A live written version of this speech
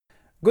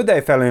Good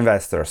day, fellow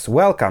investors.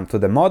 Welcome to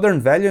the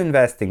Modern Value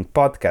Investing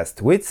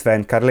podcast with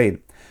Sven Karlin,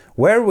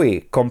 where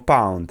we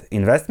compound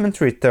investment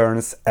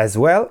returns as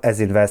well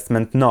as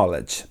investment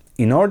knowledge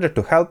in order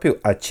to help you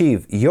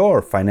achieve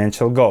your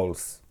financial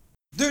goals.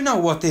 Do you know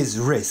what is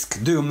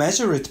risk? Do you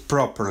measure it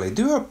properly?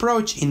 Do you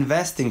approach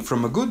investing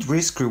from a good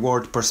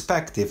risk-reward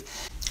perspective?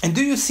 And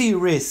do you see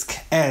risk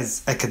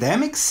as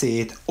academics see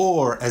it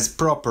or as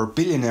proper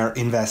billionaire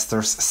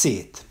investors see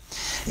it?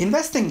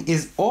 Investing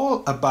is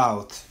all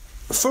about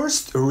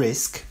first,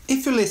 risk.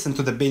 If you listen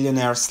to the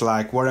billionaires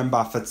like Warren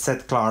Buffett,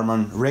 Seth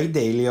Klarman, Ray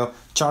Dalio,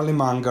 Charlie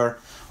Munger,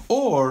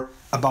 or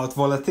about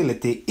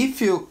volatility, if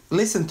you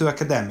listen to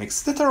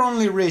academics that are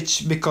only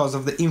rich because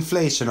of the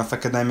inflation of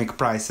academic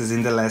prices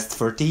in the last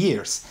 30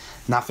 years,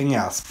 nothing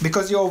else,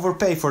 because you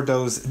overpay for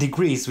those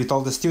degrees with all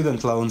the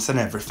student loans and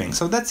everything.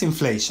 So that's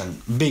inflation,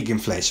 big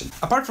inflation.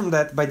 Apart from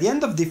that, by the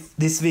end of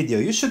this video,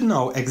 you should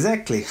know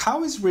exactly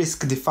how is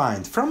risk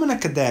defined from an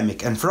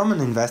academic and from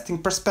an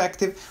investing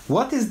perspective,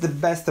 what is the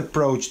best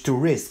approach to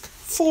risk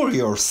for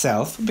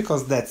yourself,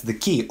 because that's the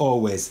key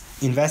always.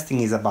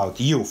 Investing is about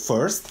you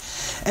first.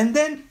 And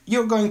then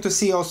you're going to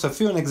see also a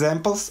few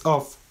examples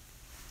of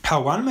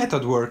how one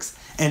method works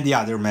and the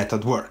other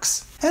method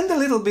works. And a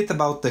little bit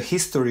about the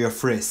history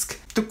of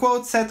risk. To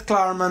quote Seth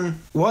Klarman,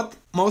 what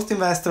most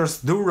investors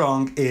do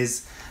wrong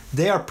is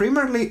they are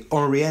primarily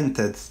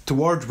oriented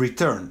toward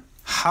return,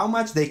 how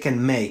much they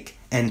can make,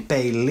 and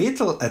pay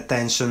little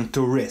attention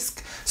to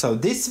risk. So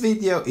this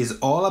video is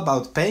all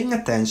about paying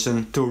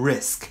attention to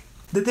risk.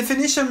 The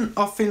definition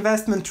of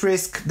investment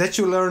risk that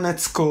you learn at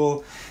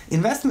school: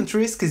 investment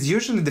risk is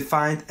usually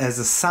defined as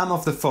a sum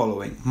of the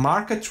following: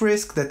 market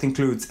risk, that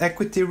includes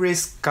equity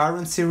risk,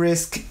 currency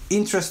risk,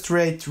 interest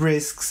rate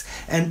risks,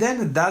 and then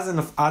a dozen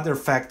of other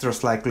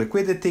factors like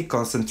liquidity,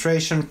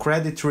 concentration,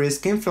 credit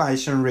risk,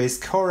 inflation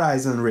risk,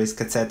 horizon risk,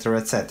 etc.,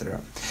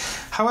 etc.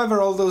 However,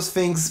 all those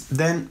things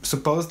then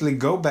supposedly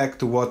go back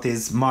to what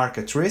is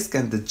market risk,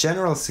 and the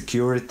general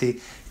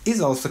security is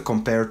also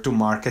compared to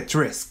market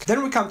risk.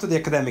 Then we come to the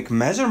academic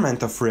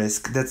measurement of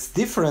risk that's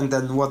different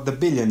than what the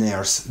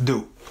billionaires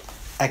do.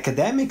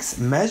 Academics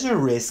measure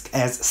risk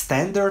as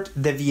standard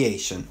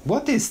deviation.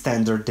 What is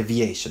standard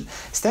deviation?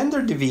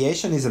 Standard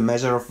deviation is a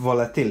measure of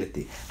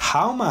volatility.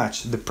 How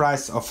much the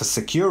price of a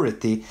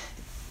security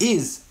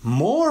is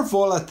more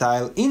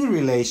volatile in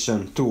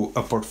relation to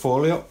a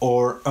portfolio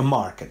or a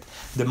market.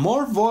 The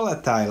more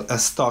volatile a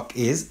stock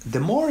is, the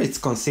more it's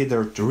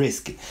considered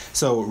risky.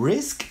 So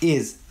risk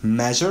is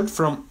measured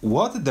from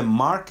what the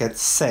market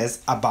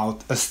says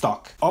about a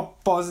stock.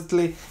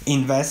 Oppositely,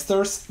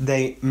 investors,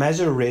 they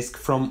measure risk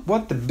from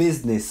what the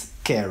business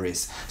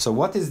carries. So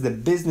what is the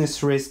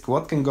business risk,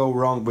 what can go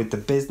wrong with the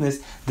business,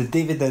 the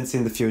dividends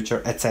in the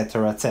future,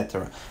 etc.,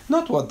 etc.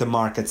 Not what the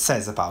market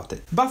says about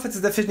it. Buffett's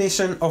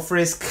definition of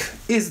risk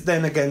is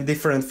then again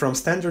different from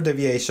standard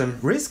deviation.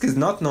 Risk is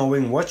not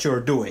knowing what you're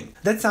doing.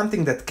 That's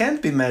something that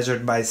can't be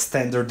measured by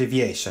standard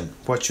deviation,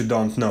 what you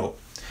don't know.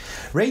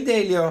 Ray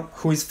Dalio,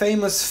 who is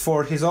famous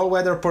for his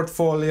all-weather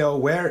portfolio,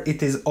 where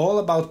it is all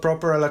about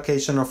proper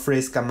allocation of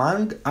risk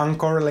among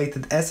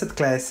uncorrelated asset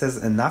classes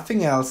and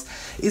nothing else,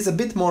 is a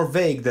bit more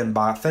vague than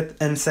Buffett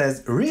and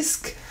says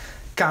risk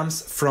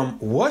comes from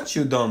what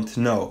you don't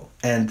know.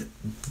 And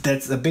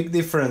that's a big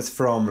difference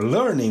from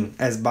learning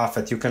as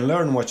Buffett. You can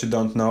learn what you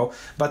don't know,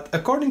 but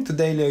according to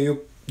Dalio,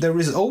 there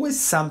is always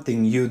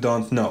something you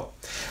don't know.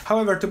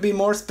 However, to be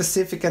more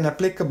specific and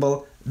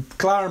applicable,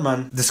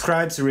 Klarman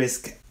describes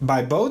risk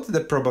by both the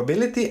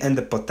probability and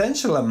the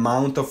potential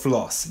amount of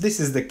loss. This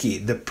is the key,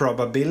 the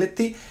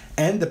probability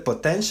and the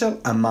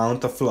potential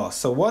amount of loss.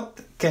 So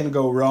what can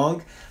go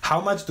wrong?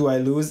 How much do I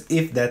lose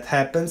if that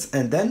happens?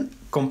 And then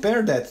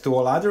compare that to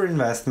all other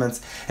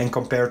investments and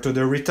compare to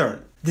the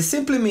return. This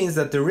simply means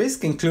that the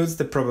risk includes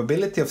the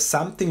probability of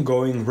something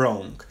going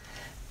wrong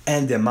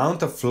and the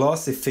amount of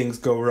loss if things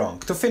go wrong.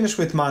 To finish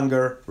with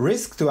Munger,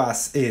 risk to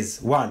us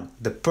is 1.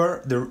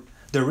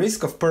 The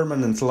risk of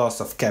permanent loss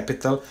of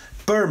capital.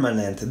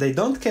 Permanent. They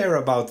don't care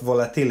about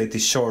volatility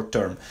short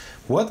term.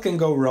 What can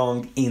go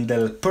wrong in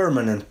the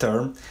permanent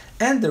term?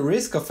 And the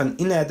risk of an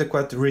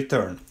inadequate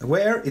return,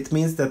 where it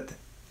means that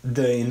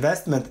the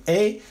investment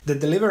A that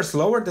delivers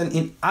lower than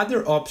in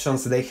other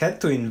options they had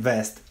to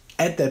invest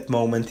at that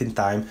moment in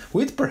time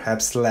with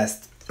perhaps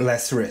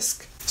less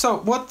risk. So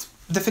what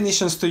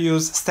definitions to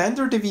use?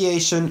 Standard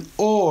deviation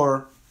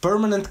or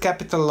permanent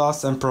capital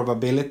loss and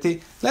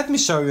probability. Let me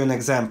show you an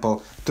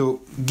example to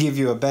give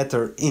you a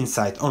better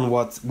insight on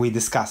what we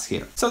discuss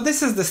here. So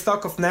this is the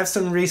stock of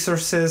Nevsun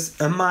Resources,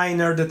 a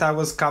miner that I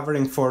was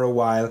covering for a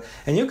while,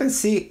 and you can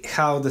see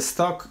how the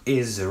stock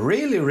is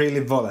really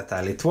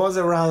volatile. It was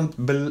around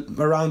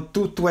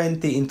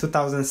 220 in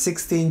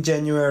 2016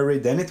 January,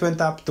 then it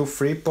went up to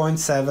 3.7,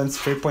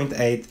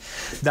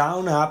 3.8,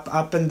 down,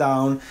 up and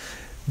down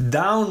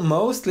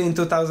mostly in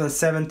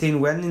 2017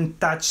 when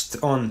it touched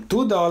on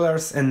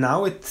 $2, and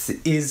now it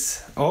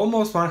is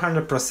almost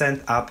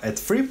 100% up at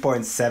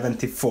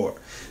 3.74.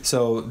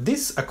 So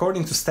this,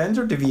 according to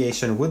standard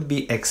deviation, would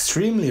be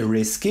extremely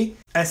risky,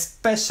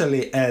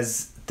 especially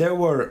as there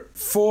were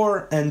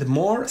 4 and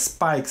more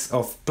spikes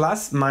of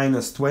plus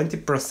minus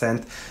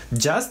 20%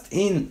 just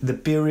in the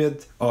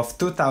period of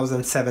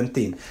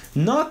 2017.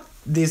 Not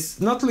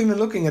even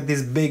looking at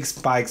these big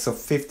spikes of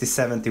 50,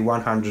 70,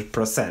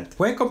 100%.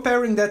 When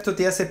comparing that to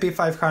the S&P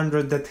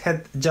 500 that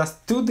had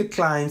just 2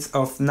 declines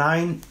of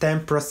 9,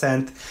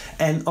 10%,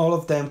 and all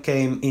of them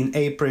came in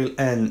April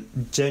and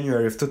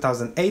January of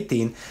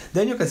 2018,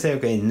 then you can say,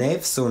 okay,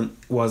 Nevsun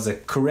was a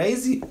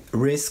crazy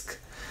risk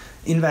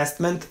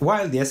investment,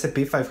 while the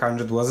S&P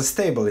 500 was a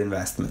stable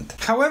investment.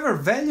 However,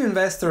 value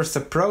investors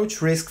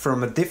approach risk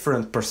from a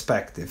different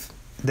perspective.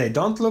 They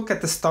don't look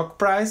at the stock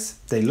price,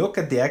 they look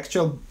at the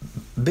actual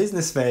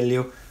business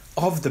value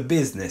of the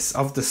business,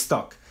 of the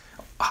stock.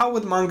 How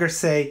would Munger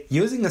say,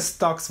 using a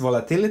stock's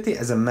volatility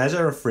as a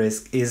measure of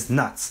risk is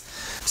nuts.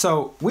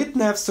 So with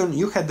Nevsun,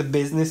 you had the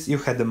business, you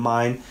had the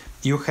mine,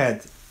 you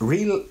had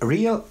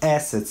real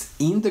assets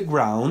in the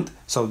ground,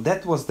 so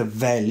that was the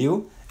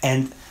value,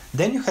 and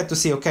then you had to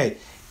see, okay,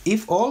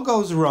 if all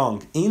goes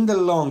wrong in the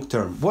long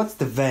term, what's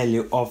the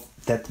value of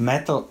that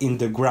metal in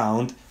the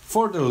ground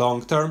for the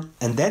long term?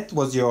 And that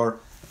was your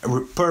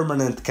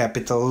permanent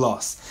capital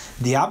loss.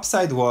 The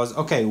upside was,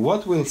 okay,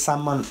 what will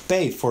someone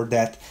pay for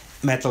that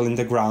metal in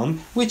the ground,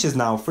 which is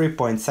now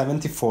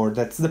 3.74.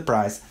 That's the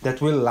price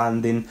that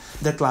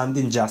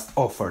Landin just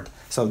offered.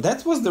 So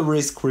that was the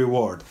risk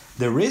reward.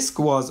 The risk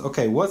was,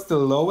 okay, what's the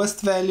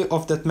lowest value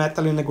of that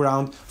metal in the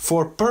ground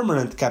for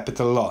permanent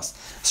capital loss?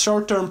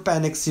 Short-term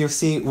panics, you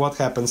see what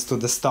happens to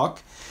the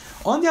stock.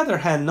 On the other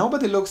hand,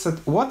 nobody looks at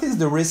what is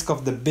the risk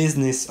of the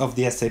business of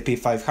the S&P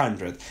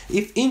 500.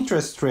 If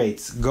interest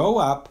rates go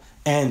up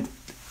and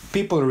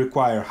people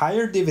require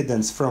higher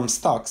dividends from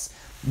stocks,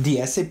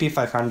 the S&P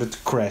 500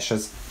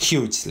 crashes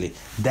hugely.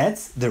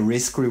 That's the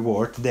risk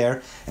reward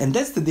there, and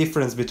that's the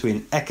difference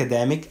between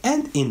academic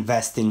and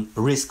investing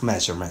risk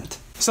measurement.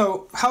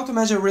 So, how to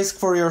measure risk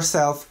for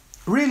yourself?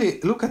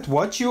 Really look at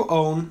what you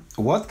own,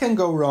 what can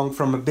go wrong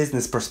from a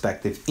business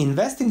perspective.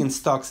 Investing in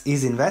stocks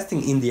is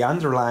investing in the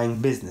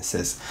underlying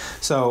businesses.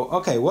 So,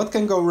 okay, what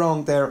can go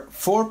wrong there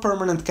for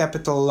permanent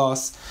capital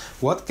loss?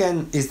 What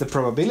is the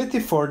probability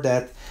for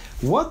that?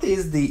 What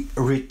is the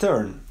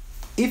return?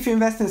 If you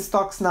invest in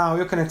stocks now,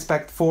 you can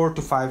expect 4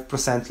 to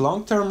 5%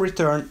 long-term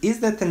return. Is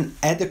that an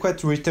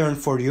adequate return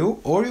for you,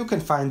 or you can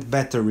find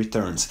better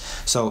returns?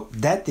 So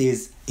that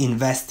is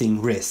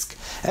investing risk.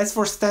 As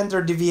for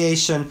standard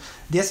deviation,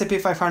 the S&P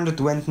 500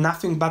 went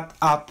nothing but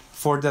up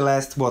for the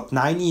last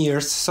 9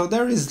 years, so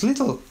there is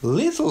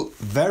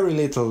very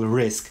little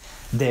risk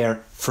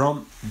there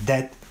from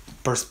that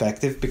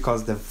perspective,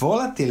 because the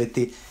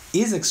volatility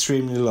is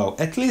extremely low.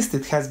 At least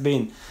it has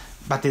been,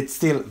 but it's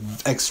still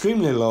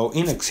extremely low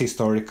in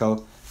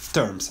historical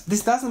terms.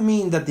 This doesn't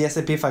mean that the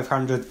S&P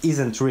 500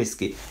 isn't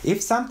risky.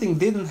 If something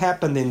didn't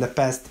happen in the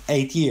past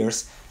 8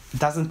 years, it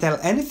doesn't tell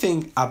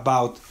anything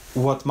about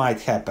what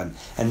might happen.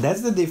 And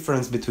that's the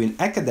difference between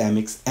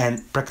academics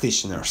and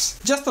practitioners.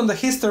 Just on the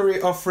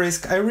history of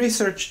risk, I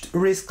researched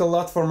risk a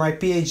lot for my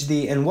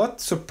PhD, and what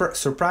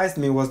surprised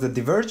me was the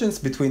divergence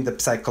between the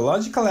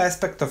psychological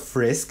aspect of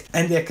risk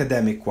and the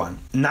academic one.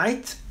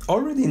 Knight,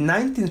 already in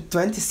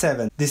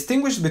 1927,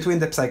 distinguished between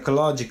the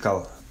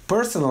psychological,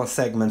 personal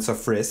segments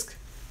of risk,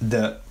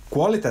 the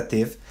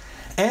qualitative,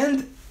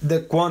 and the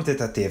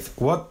quantitative,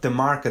 what the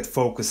market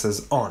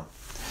focuses on.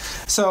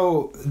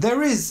 So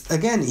there is,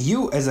 again,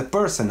 you as a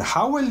person,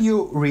 how will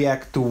you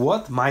react to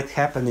what might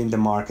happen in the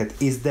market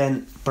is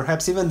then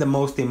perhaps even the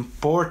most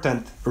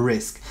important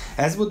risk.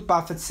 As would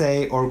Buffett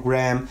say, or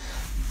Graham,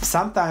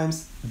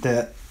 sometimes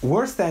the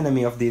worst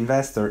enemy of the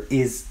investor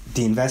is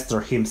the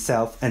investor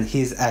himself and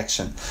his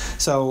action.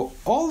 So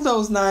all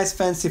those nice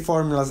fancy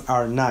formulas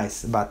are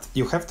nice, but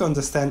you have to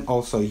understand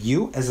also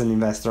you as an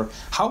investor,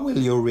 how will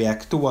you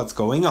react to what's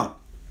going on?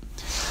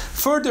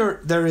 Further,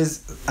 there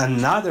is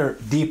another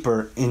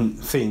deeper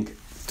thing.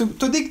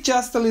 To dig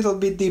just a little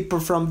bit deeper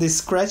from this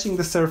scratching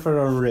the surface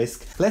on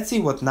risk, let's see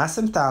what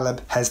Nassim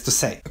Taleb has to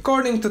say.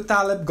 According to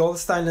Taleb,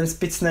 Goldstein and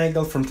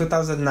Spitznagel from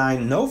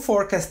 2009, no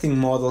forecasting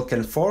model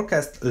can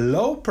forecast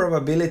low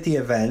probability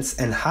events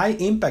and high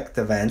impact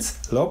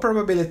events, low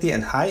probability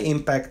and high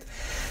impact,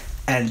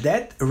 and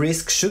that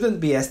risk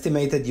shouldn't be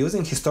estimated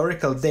using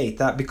historical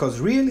data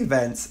because real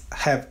events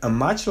have a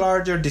much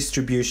larger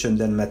distribution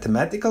than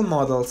mathematical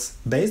models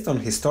based on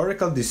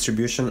historical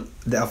distribution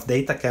of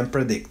data can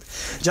predict.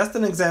 Just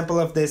an example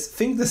of this,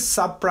 think the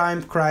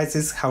subprime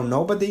crisis, how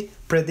nobody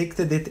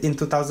predicted it in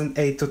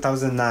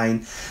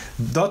 2008-2009,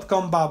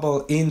 dot-com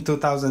bubble in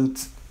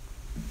 2000,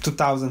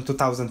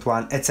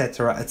 2001,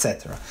 etc.,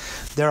 etc.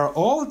 There are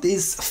all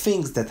these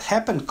things that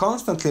happen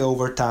constantly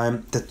over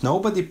time that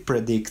nobody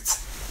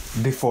predicts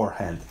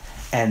beforehand,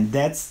 and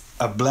that's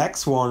a black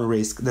swan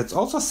risk. That's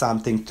also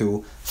something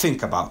to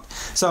think about.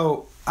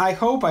 So I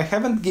hope I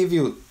haven't given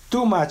you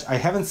too much, I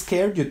haven't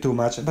scared you too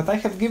much, but I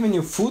have given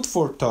you food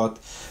for thought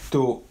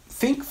to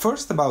think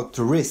first about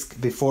risk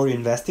before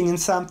investing in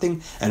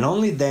something, and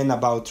only then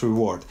about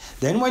reward.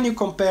 Then when you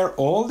compare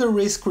all the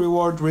risk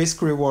reward,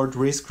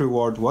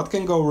 what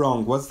can go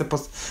wrong, what's the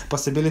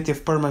possibility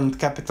of permanent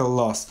capital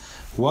loss,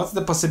 what's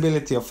the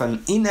possibility of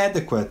an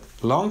inadequate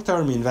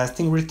long-term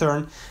investing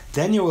return,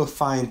 then you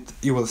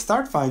will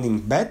start finding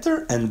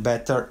better and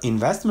better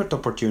investment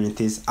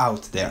opportunities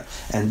out there.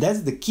 And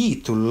that's the key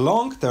to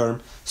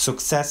long-term,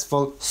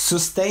 successful,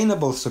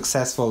 sustainable,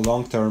 successful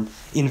long-term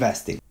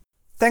investing.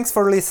 Thanks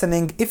for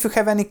listening. If you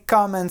have any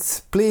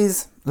comments,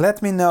 please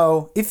let me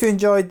know. If you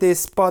enjoyed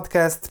this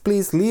podcast,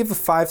 please leave a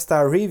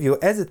 5-star review,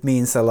 as it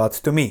means a lot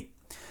to me.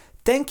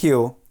 Thank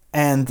you,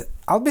 and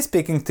I'll be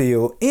speaking to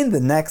you in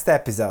the next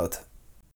episode.